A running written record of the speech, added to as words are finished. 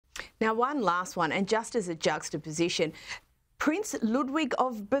Now, one last one, and just as a juxtaposition, Prince Ludwig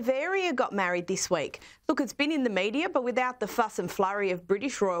of Bavaria got married this week. Look, it's been in the media, but without the fuss and flurry of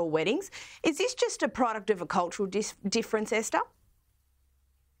British royal weddings. Is this just a product of a cultural difference, Esther?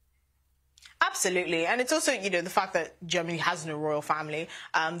 Absolutely. And it's also, the fact that Germany has no royal family.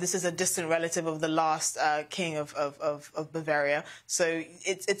 This is a distant relative of the last king of Bavaria. So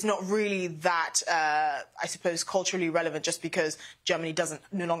it's not really that, I suppose, culturally relevant just because Germany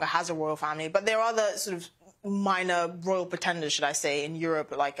no longer has a royal family. But there are other sort of minor royal pretenders, should I say, in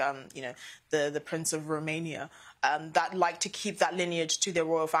Europe, like, the Prince of Romania. That like to keep that lineage to their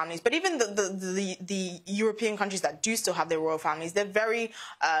royal families. But even the European countries that do still have their royal families, they're very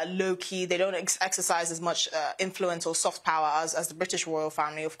low-key. They don't exercise as much influence or soft power as the British royal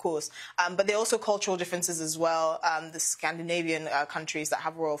family, of course. But there are also cultural differences as well. The Scandinavian countries that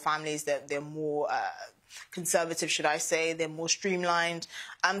have royal families, they're more conservative, should I say. They're more streamlined.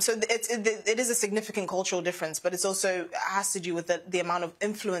 So it is a significant cultural difference, but it also has to do with the amount of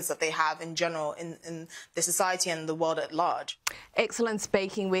influence that they have in general in the society and the world at large. Excellent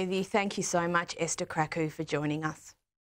speaking with you. Thank you so much, Esther Krakow, for joining us.